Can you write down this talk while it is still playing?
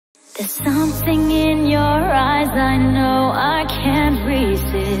There's something in your eyes I know I can't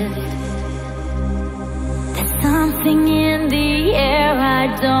resist. There's something in the air, I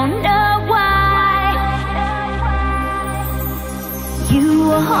don't know why. You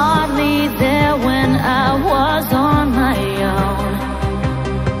were hardly there when I was on my own.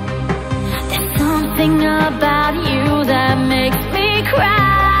 There's something about